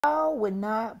Y'all would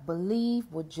not believe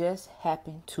what just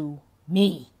happened to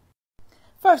me.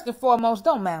 First and foremost,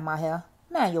 don't mind my hair.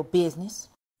 Mind your business.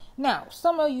 Now,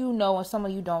 some of you know and some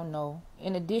of you don't know,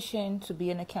 in addition to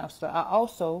being a counselor, I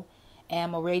also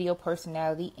am a radio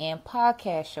personality and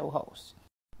podcast show host.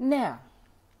 Now,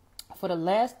 for the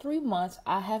last 3 months,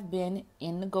 I have been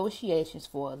in negotiations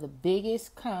for the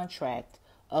biggest contract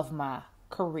of my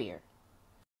career.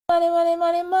 Money, money,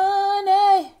 money,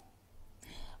 money.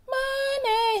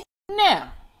 Money.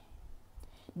 Now,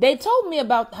 they told me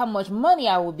about how much money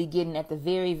I would be getting at the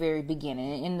very, very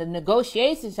beginning. And the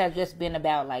negotiations have just been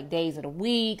about like days of the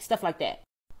week, stuff like that.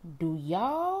 Do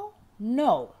y'all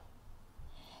know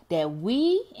that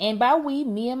we, and by we,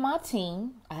 me and my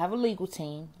team, I have a legal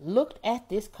team, looked at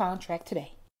this contract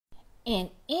today.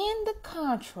 And in the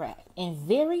contract, in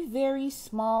very, very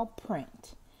small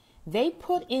print, they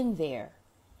put in there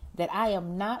that I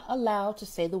am not allowed to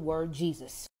say the word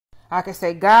Jesus. I can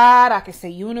say God, I can say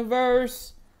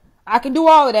universe, I can do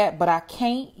all of that, but I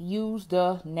can't use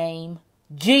the name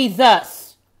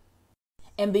Jesus.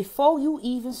 And before you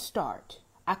even start,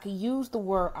 I can use the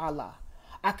word Allah.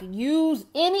 I could use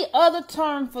any other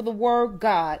term for the word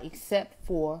God except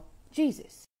for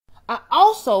Jesus. I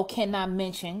also cannot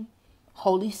mention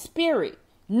Holy Spirit.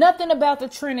 Nothing about the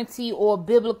Trinity or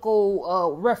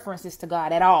biblical references to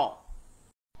God at all.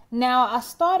 Now, I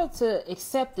started to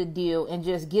accept the deal and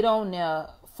just get on there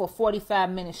for 45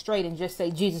 minutes straight and just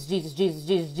say Jesus, Jesus, Jesus,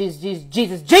 Jesus, Jesus, Jesus,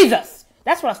 Jesus, Jesus.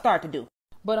 That's what I started to do.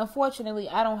 But unfortunately,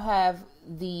 I don't have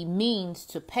the means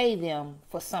to pay them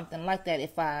for something like that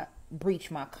if I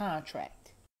breach my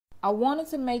contract. I wanted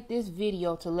to make this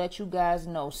video to let you guys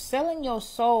know selling your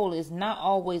soul is not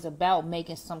always about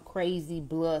making some crazy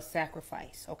blood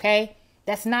sacrifice, okay?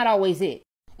 That's not always it.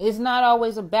 It's not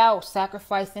always about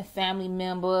sacrificing family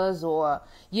members or,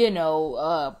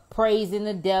 praising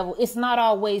the devil. It's not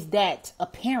always that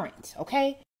apparent,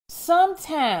 okay?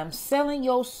 Sometimes selling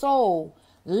your soul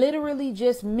literally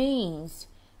just means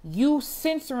you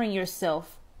censoring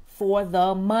yourself for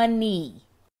the money.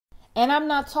 And I'm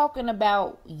not talking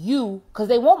about you because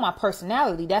they want my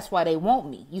personality. That's why they want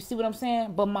me. You see what I'm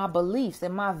saying? But my beliefs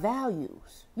and my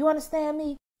values. You understand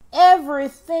me?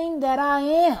 Everything that I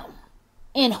am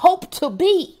and hope to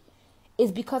be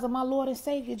is because of my Lord and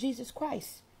Savior, Jesus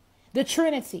Christ. The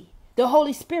Trinity, the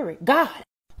Holy Spirit, God.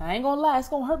 I ain't gonna lie, it's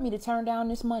gonna hurt me to turn down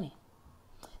this money.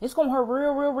 It's gonna hurt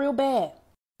real, real, real bad.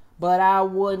 But I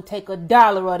wouldn't take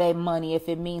 $1 of that money if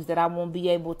it means that I won't be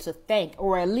able to thank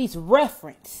or at least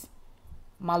reference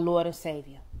my Lord and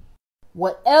Savior.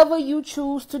 Whatever you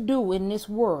choose to do in this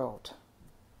world,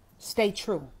 stay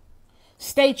true.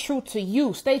 Stay true to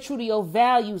you. Stay true to your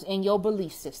values and your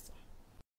belief system.